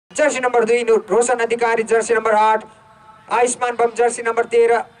Jersey number 2 Roshan अधिकारी, Jersey number 8 Ayushman bomb, Jersey number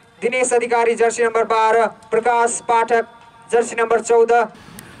 13 Dinesh अधिकारी, Jersey number 12 प्रकाश पाठक, Jersey number 14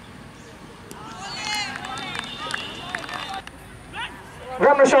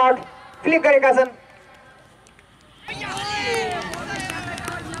 राम्रो shut flick गरेका छन्।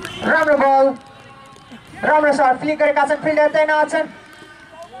 राम्रो बल, राम्रो शट फ्लिक गरेका छन्। फिल्डर तैनात छन्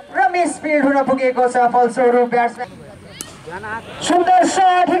र मिस फिल्ड हुन पुगेको छ। फलस्वरूप ब्याट्सम्यान सुन्दर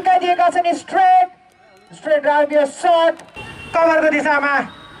शट हिर्काइदिएका छन्। स्ट्रेट राइट शट कभरको दिशामा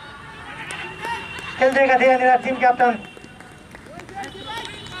खेल्दैका थिए यहाँनिर टिम क्याप्टन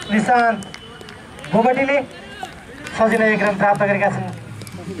निशान्त बोगटीले सजिलै 1 रन प्राप्त गरेका छन्।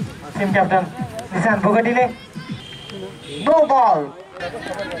 टिम क्याप्टन निशान्त बोगटीले नो बल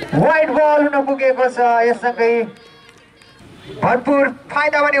वाइड बल हुन पुगेको छ। यससँगै भरपुर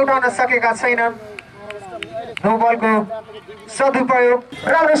फाइदा पनि उठाउन सकेका छैनन्। नो बलको सदुपयोग।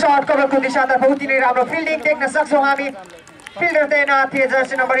 राम्रो शट कभरको दिशातर्फ उति नै राम्रो फिल्डिङ देख्न सक्छौँ हामी। फिल्डर तैनात थिए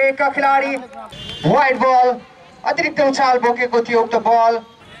जर्सी नम्बर 1 का खेलाडी। वाइड बल अतिरिक्त उछाल बोकेको थियो उक्त बल।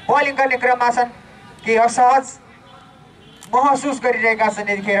 बलिङ गर्ने क्रममा छन् केही असहज महसुस गरिरहेका छन्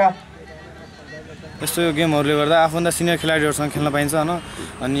यतिखेर। यस्तो गेमहरूले गर्दा आफूभन्दा सिनियर खेलाडीहरूसँग खेल्न पाइन्छ हैन,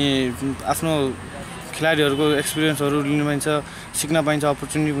 अनि आफ्नो खेलाडीहरूको एक्सपिरियन्सहरू लिन पाइन्छ, सिक्न पाइन्छ,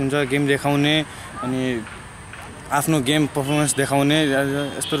 अपर्च्युनिटी हुन्छ गेम देखाउने अनि आफ्नो गेम पर्फर्मेन्स देखाउने।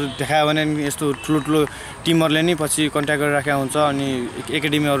 यस्तो देखायो भने यस्तो ठुलो टिमहरूले नि पछि कन्ट्याक्ट गरेर राखेको हुन्छ अनि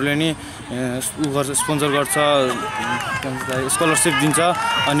एकाडेमीहरूले नि स्पोन्सर गर्छ, स्कलरसिप दिन्छ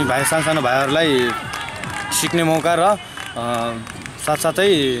अनि सानो भाइहरूलाई सिक्ने मौका र साथसाथै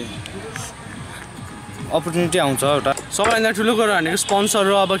अपर्च्युनिटी आउँछ। एउटा सबैभन्दा ठुलो कुरा भनेको स्पोन्सर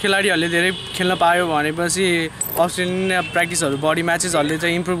हो। अब खेलाडीहरूले धेरै खेल्न पायो भनेपछि अस्ट्रेलियन प्र्याक्टिसहरू बढी म्याचेसहरूले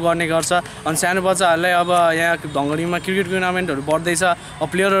चाहिँ इम्प्रुभ गर्ने गर्छ। अनि सानो बच्चाहरूलाई अब यहाँ ढङ्गडीमा क्रिकेट टुर्नामेन्टहरू बढ्दैछ, अब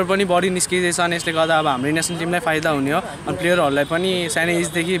प्लेयरहरू पनि बढी निस्किँदैछ अनि यसले गर्दा अब हाम्रो नेसनल टिमलाई फाइदा हुने हो। अनि प्लेयरहरूलाई पनि सानो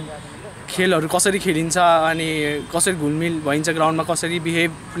एजदेखि खेलहरू कसरी खेलिन्छ अनि कसरी घुलमिल भइन्छ ग्राउन्डमा, कसरी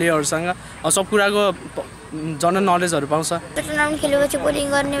बिहेभ प्लेयरहरूसँग, सब कुराको जनरल नलेजहरू पाउँछ। टुर्नामेन्ट खेलेपछि बोलिङ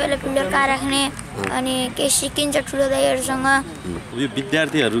गर्ने बेला फिल्डर कहाँ राख्ने अनि केही सिकिन्छ ठुलो दाइहरूसँग। यो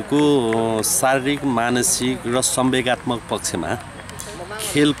विद्यार्थीहरूको शारीरिक, मानसिक र संवेगात्मक पक्षमा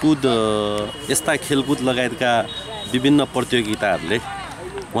खेलकुद, यस्ता खेलकुद लगायतका विभिन्न प्रतियोगिताहरूले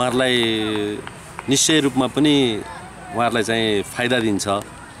उहाँहरूलाई निश्चय रूपमा पनि उहाँहरूलाई चाहिँ फाइदा दिन्छ।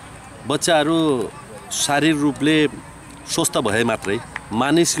 बच्चाहरू शारीरिक रूपले स्वस्थ भए मात्रै,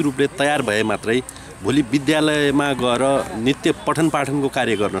 मानसिक रूपले तयार भए मात्रै भोलि विद्यालयमा गएर नित्य पठन पाठनको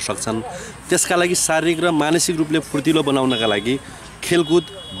कार्य गर्न सक्छन्। त्यसका लागि शारीरिक र मानसिक रूपले फुर्तिलो बनाउनका लागि खेलकुद,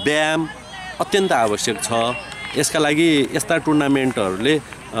 व्यायाम अत्यन्त आवश्यक छ। यसका लागि यस्ता टुर्नामेन्टहरूले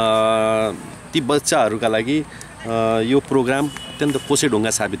ती बच्चाहरूका लागि यो प्रोग्राम अत्यन्त पोषेढुङ्गा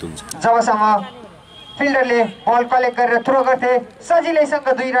साबित हुन्छ। जबसम्म फिल्डरले बल कलेक्ट गरेर थ्रो गर्थे सजिलैसँग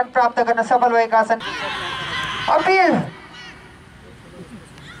 2 रन प्राप्त गर्न सफल भएका छन्। अपिल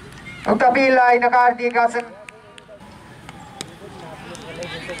उक्त अपिललाई नकार दिएका छन्।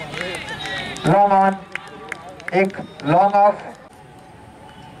 लङ अन, एक लङ अफ,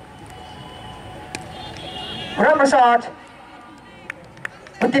 राम्रो शट,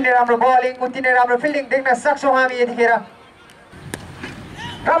 उति नै राम्रो बलिङ, उति नै राम्रो फिल्डिङ देख्न सक्छौँ हामी यतिखेर।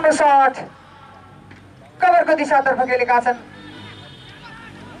 राम्रो शट कभरको दिशातर्फ खेलेका छन्।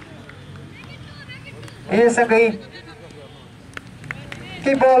 यससँगै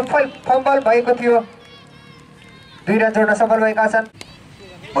कि बल फम्बल भएको थियो, 2 रन जोड्न सफल भएका छन्।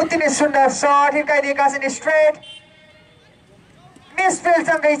 उति नै सुन्दर शट हिर्काइदिएका छन्। Straight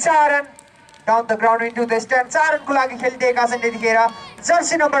मिसफिल्डसँगै 4 run down the ground into the stand. 4 रनको लागि खेलिदिएका छन् यतिखेर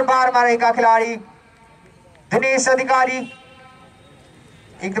जर्सी नम्बर 12 मा रहेका खेलाडी दिनेश अधिकारी।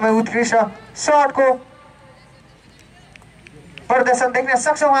 एकदमै उत्कृष्ट शटको प्रदर्शन देख्न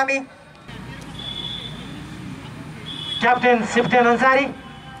सक्छौँ हामी। क्याप्टेन सिप्टेन अन्सारी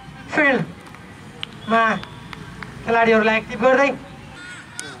फिल्डमा खेलाडीहरूलाई एक्टिभ गर्दै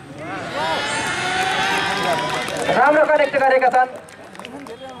राम्रो कनेक्ट गरेका छन्।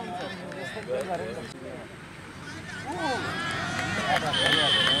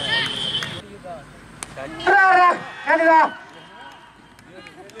 यहाँनिर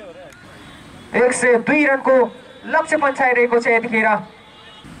 102 रनको लक्ष्य पन्छाइरहेको छ यतिखेर।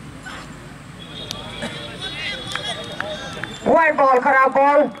 वाइड बल, खराब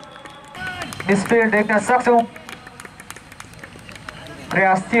बल, मिसफिल्ड देख्न सक्छौँ।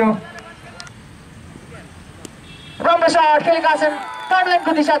 प्रयास थियो, राम्रो शट खेलेका छन्। थर्ड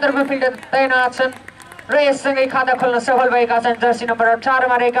लाइनको दिशातर्फ फिल्डर तैनात छन् र यससँगै खाता खोल्न सफल भएका छन् जर्सी नम्बर 18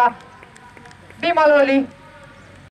 मा रहेका विमल ओली।